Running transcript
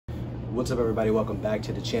What's up, everybody? Welcome back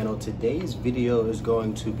to the channel. Today's video is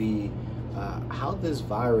going to be how this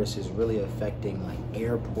virus is really affecting like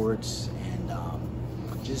airports and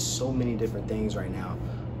just so many different things right now.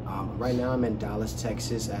 Right now I'm in Dallas,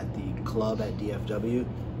 Texas at the club at DFW,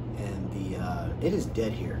 and it is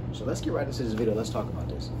dead here. So let's get right into this video. Let's talk about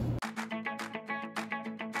this.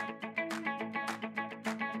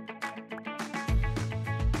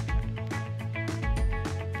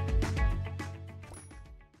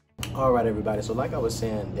 All right, everybody, so like I was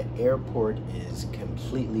saying, the airport is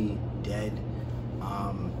completely dead.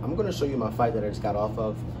 I'm going to show you my flight that I just got off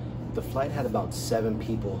of. The flight had about 7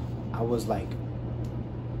 people. I was like,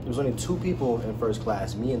 there was only 2 people in first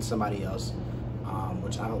class, me and somebody else,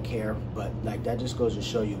 which I don't care, but like that just goes to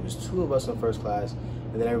show you, it was 2 of us in first class,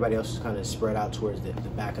 and then everybody else was kind of spread out towards the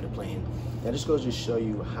back of the plane. That just goes to show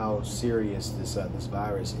you how serious this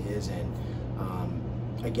virus is. And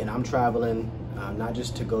again, I'm traveling. Not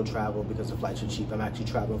just to go travel because the flights are cheap. I'm actually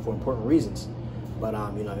traveling for important reasons. But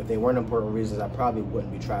you know, if they weren't important reasons, I probably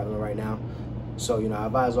wouldn't be traveling right now. So you know, I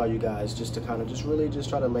advise all you guys just to kind of really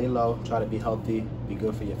try to lay low, try to be healthy, be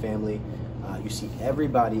good for your family. You see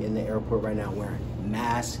everybody in the airport right now wearing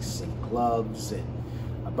masks and gloves and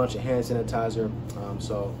a bunch of hand sanitizer.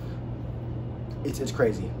 So it's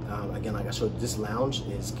crazy. Again, like I showed, this lounge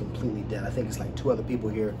is completely dead. I think it's like 2 other people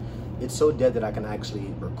here. It's so dead that I can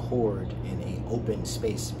actually record in an open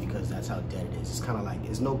space because that's how dead it is. It's kind of like,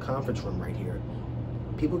 there's no conference room right here.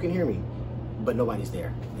 People can hear me, but nobody's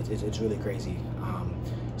there. It's really crazy.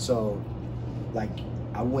 So like,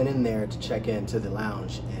 I went in there to check into the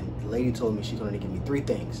lounge, and the lady told me she's going to give me 3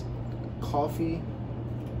 things: coffee,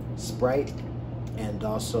 Sprite, and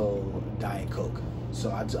also Diet Coke.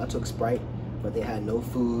 So I took Sprite, but they had no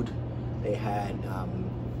food. They had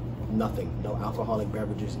nothing, no alcoholic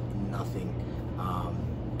beverages, nothing.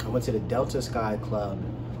 I went to the Delta Sky Club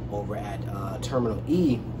over at Terminal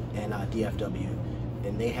E and DFW,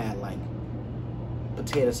 and they had like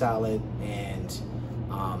potato salad and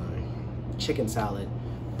chicken salad,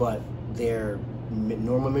 but their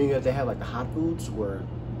normal menu that they had, like the hot foods, were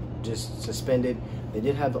just suspended. They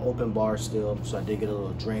did have the open bar still, so I did get a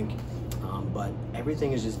little drink, but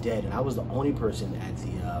everything is just dead. And I was the only person at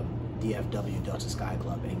the DFW Delta Sky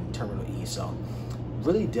Club in Terminal E, so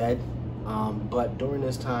really dead. But during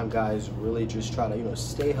this time, guys, really just try to, you know,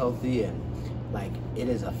 stay healthy, and like, it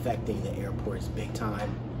is affecting the airports big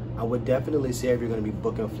time. I would definitely say, if you're going to be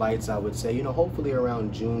booking flights, I would say, you know, hopefully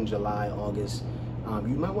around June, July, August,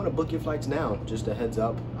 you might want to book your flights now. Just a heads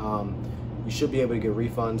up. You should be able to get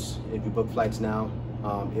refunds if you book flights now,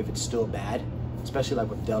 if it's still bad. Especially like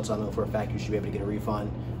with Delta, I know for a fact you should be able to get a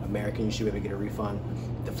refund. American, you should be able to get a refund.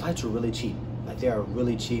 The flights are really cheap. Like, they are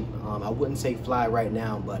really cheap. I wouldn't say fly right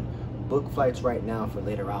now, but book flights right now for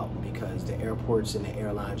later out, because the airports and the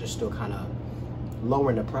airlines are still kind of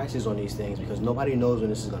lowering the prices on these things because nobody knows when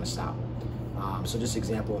this is going to stop. So just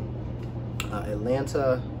example,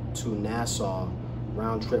 Atlanta to Nassau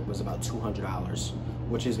round trip was about $200,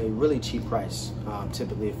 which is a really cheap price.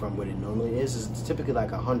 Typically from what it normally is, it's typically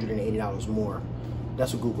like $180 more.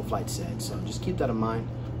 That's what Google Flights said. So just keep that in mind.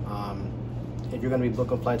 If you're going to be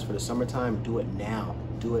booking flights for the summertime, do it now.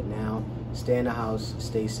 Do it now. Stay in the house,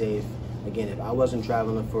 stay safe. Again, if I wasn't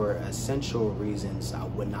traveling for essential reasons, I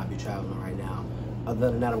would not be traveling right now.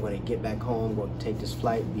 Other than that, I'm going to get back home, going to take this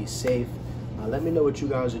flight, be safe. Let me know what you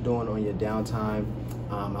guys are doing on your downtime.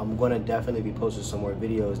 I'm going to definitely be posting some more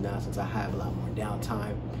videos now, since I have a lot more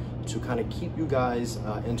downtime, to kind of keep you guys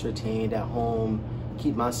entertained at home,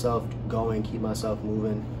 keep myself going, keep myself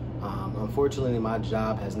moving. Unfortunately, my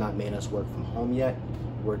job has not made us work from home yet.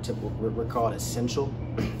 We're called essential,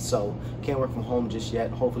 so can't work from home just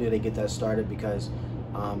yet. Hopefully they get that started, because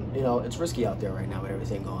you know, it's risky out there right now with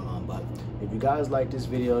everything going on. But if you guys like this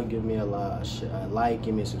video, give me a like,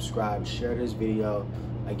 give me a subscribe, share this video.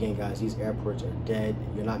 Again, guys, these airports are dead.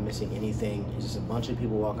 You're not missing anything. It's just a bunch of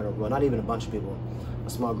people walking around. Well, not even a bunch of people, a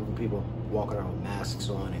small group of people walking around with masks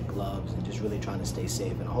on and gloves, and just really trying to stay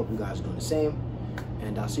safe. And I hope you guys are doing the same.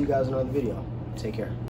 And I'll see you guys in another video. Take care.